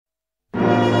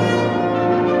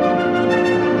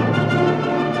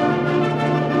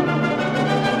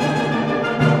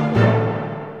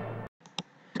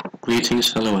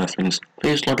Greetings fellow Earthlings,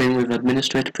 please log in with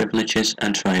administrator privileges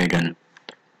and try again.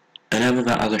 An error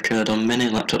that has occurred on many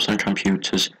laptops and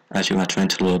computers as you are trying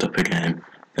to load up a game.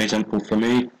 For example, for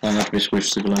me, I have this with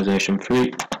Civilization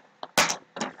 3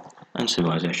 and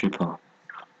Civilization 4.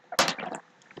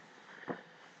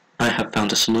 I have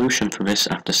found a solution for this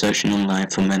after searching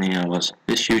online for many hours.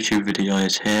 This YouTube video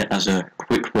is here as a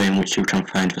quick way in which you can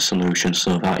find the solution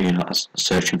so that you're not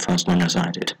searching for as long as I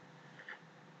did.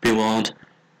 Be warned,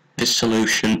 this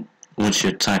solution, once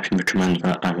you type in the command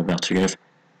that I'm about to give,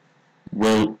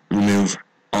 will remove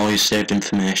all your saved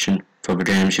information for the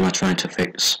games you are trying to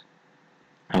fix.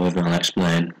 However, I'll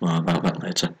explain more about that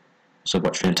later, so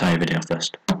watch the entire video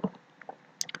first.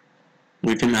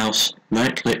 With your mouse,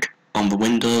 right click on the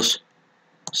Windows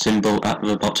symbol at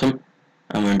the bottom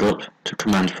and then go up to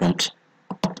command prompt.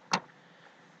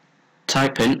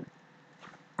 Type in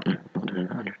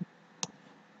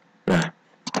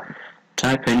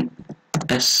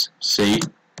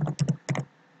secdrv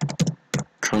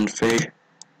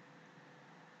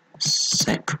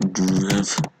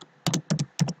secdrv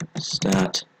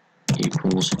start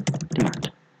equals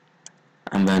command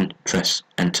and then press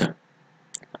enter.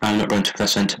 I'm not going to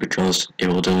press enter because it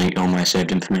will delete all my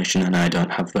saved information and I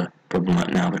don't have the problem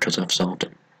right now because I've solved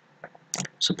it.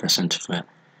 So press enter for it.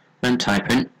 Then type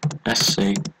in sc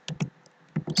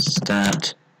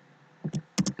start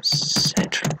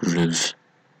secdrv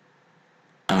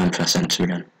and then press enter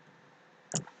again.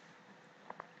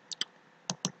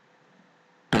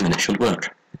 And then it should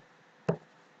work.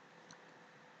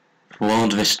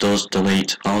 What this does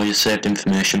delete all your saved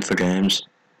information for games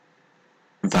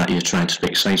that you're trying to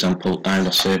fix. For example, I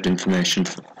lost saved information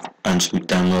and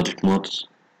downloaded mods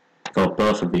for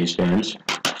both of these games.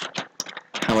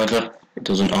 However, it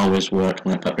doesn't always work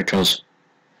like that because,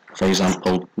 for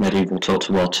example, Medieval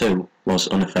Total War 2 was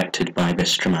unaffected by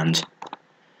this command.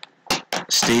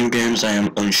 Steam games I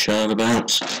am unsure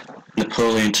about.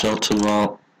 Napoleon Total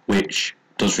War, which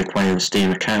does require a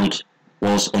Steam account,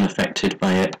 was unaffected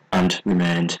by it and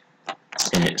remained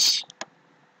in its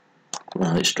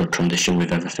good condition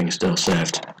with everything still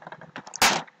saved.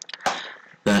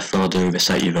 Therefore, do this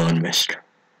at your own risk.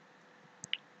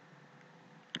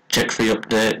 Check for the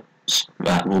updates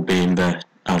that will be in the,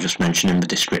 I'll just mention in the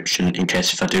description in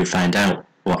case if I do find out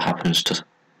what happens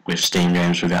with Steam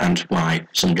games with it and why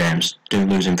some games do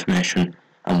lose information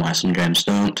and why some games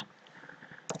don't.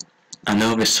 I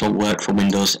know this will work for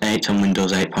Windows 8 and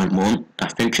Windows 8.1. I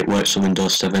think it works for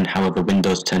Windows 7, however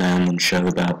Windows 10 I am unsure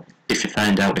about. If you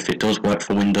find out if it does work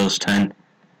for Windows 10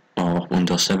 or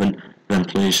Windows 7, then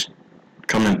please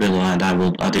comment below and I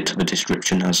will add it to the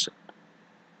description as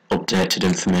updated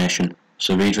information.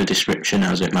 So read the description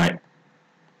as it might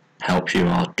help you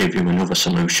or give you another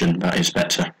solution that is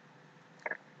better.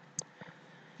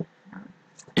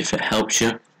 If it helps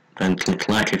you, then click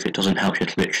like. If it doesn't help you,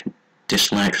 click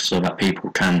dislike so that people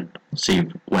can see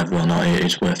whether or not it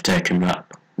is worth taking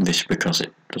this because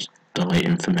it does delete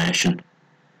information.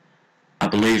 I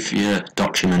believe your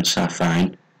documents are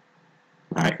fine,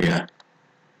 like your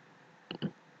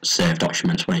save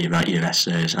documents where you write your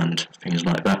essays and things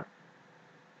like that.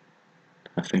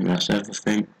 I think that's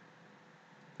everything.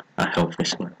 I hope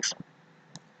this works.